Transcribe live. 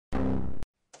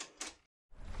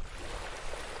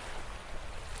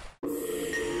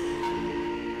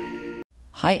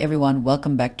Hi everyone,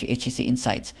 welcome back to HSE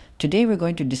Insights. Today we're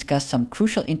going to discuss some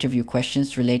crucial interview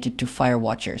questions related to fire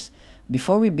watchers.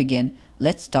 Before we begin,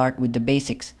 let's start with the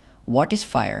basics. What is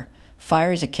fire?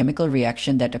 Fire is a chemical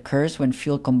reaction that occurs when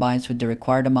fuel combines with the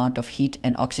required amount of heat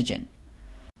and oxygen.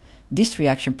 This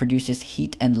reaction produces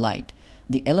heat and light.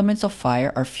 The elements of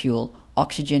fire are fuel,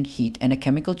 oxygen, heat, and a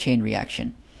chemical chain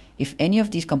reaction. If any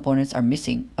of these components are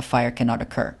missing, a fire cannot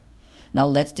occur. Now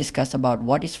let's discuss about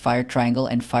what is fire triangle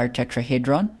and fire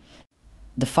tetrahedron.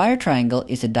 The fire triangle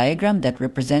is a diagram that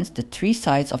represents the three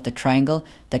sides of the triangle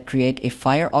that create a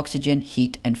fire, oxygen,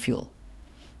 heat, and fuel.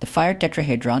 The fire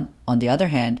tetrahedron, on the other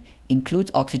hand,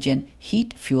 includes oxygen,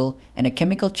 heat, fuel, and a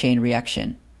chemical chain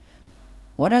reaction.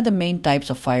 What are the main types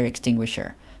of fire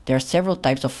extinguisher? There are several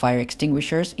types of fire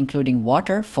extinguishers, including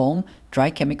water, foam, dry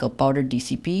chemical powder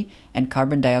DCP, and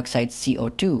carbon dioxide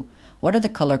CO2. What are the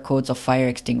color codes of fire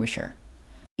extinguisher?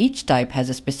 Each type has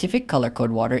a specific color code.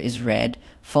 Water is red,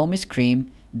 foam is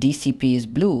cream, DCP is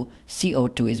blue,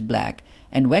 CO2 is black,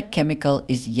 and wet chemical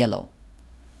is yellow.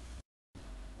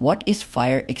 What is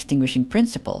fire extinguishing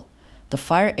principle? The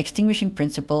fire extinguishing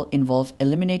principle involves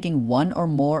eliminating one or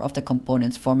more of the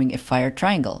components forming a fire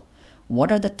triangle.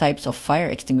 What are the types of fire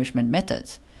extinguishment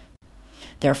methods?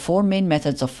 There are four main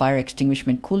methods of fire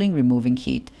extinguishment: cooling, removing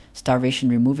heat; starvation,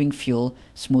 removing fuel;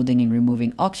 smoothing and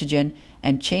removing oxygen;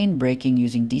 and chain breaking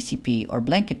using DCP or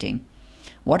blanketing.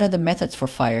 What are the methods for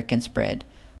fire can spread?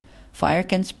 Fire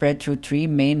can spread through three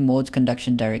main modes: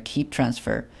 conduction, direct heat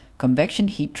transfer; convection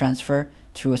heat transfer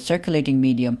through a circulating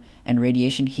medium; and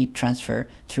radiation heat transfer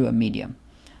through a medium.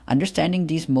 Understanding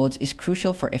these modes is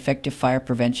crucial for effective fire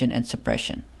prevention and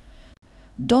suppression.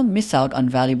 Don't miss out on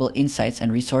valuable insights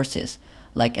and resources.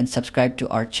 Like and subscribe to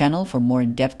our channel for more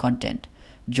in-depth content.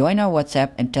 Join our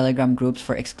WhatsApp and Telegram groups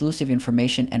for exclusive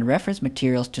information and reference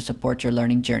materials to support your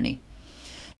learning journey.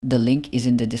 The link is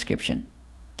in the description.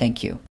 Thank you.